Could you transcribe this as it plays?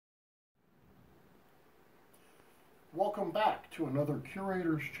Welcome back to another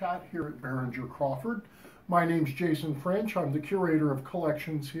Curator's Chat here at Behringer-Crawford. My name's Jason French. I'm the Curator of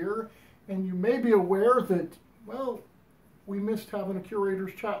Collections here, and you may be aware that, well, we missed having a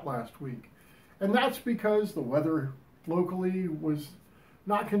Curator's Chat last week. And that's because the weather locally was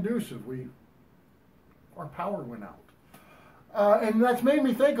not conducive. Our power went out. And that's made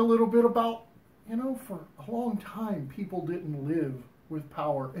me think a little bit about, for a long time people didn't live with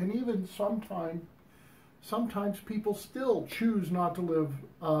power, and even sometimes people still choose not to live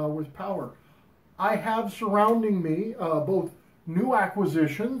with power. I have surrounding me both new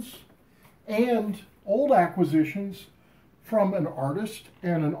acquisitions and old acquisitions from an artist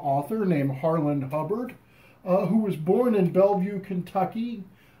and an author named Harlan Hubbard, who was born in Bellevue, Kentucky,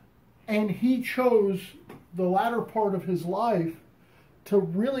 and he chose the latter part of his life to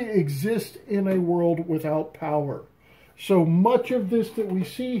really exist in a world without power. So much of this that we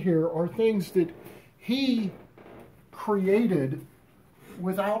see here are things that he created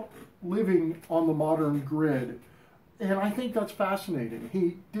without living on the modern grid. And I think that's fascinating.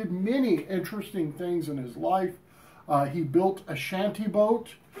 He did many interesting things in his life. He built a shanty boat,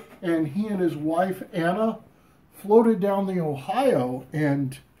 and he and his wife, Anna, floated down the Ohio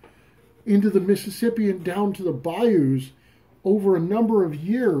and into the Mississippi and down to the bayous over a number of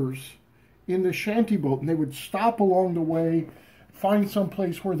years in the shanty boat. And they would stop along the way, find some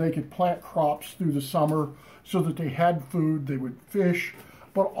place where they could plant crops through the summer so that they had food, they would fish.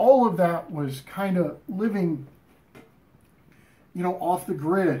 But all of that was kind of living, off the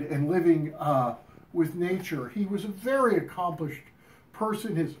grid and living with nature. He was a very accomplished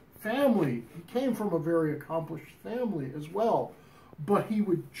person. His family, he came from a very accomplished family as well. But he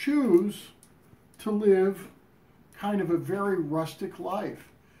would choose to live kind of a very rustic life.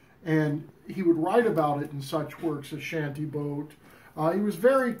 And he would write about it in such works as Shanty Boat. He was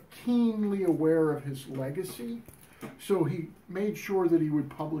very keenly aware of his legacy, so he made sure that he would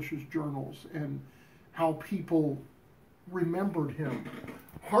publish his journals and how people remembered him.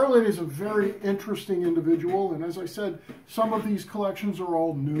 Harlan is a very interesting individual, and as I said, some of these collections are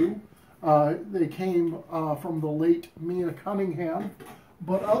all new. They came from the late Mia Cunningham,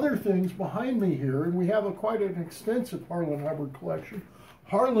 but other things behind me here, and we have quite an extensive Harlan Hubbard collection.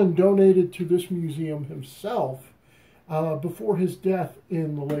 Harlan donated to this museum himself before his death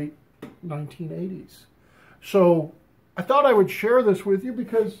in the late 1980s. So I thought I would share this with you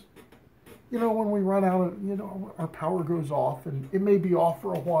because, when we run out of, our power goes off, and it may be off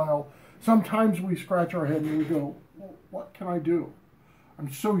for a while. Sometimes we scratch our head and we go, well, what can I do?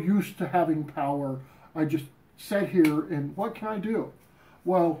 I'm so used to having power. I just sit here and what can I do?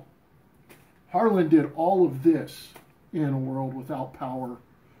 Well, Harlan did all of this in a world without power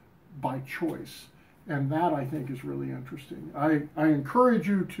by choice. And that, I think, is really interesting. I encourage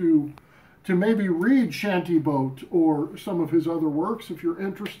you to maybe read Shanty Boat or some of his other works if you're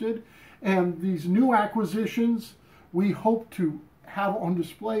interested. And these new acquisitions, we hope to have on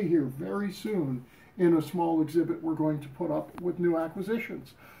display here very soon in a small exhibit we're going to put up with new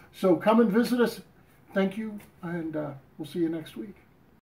acquisitions. So come and visit us. Thank you, and we'll see you next week.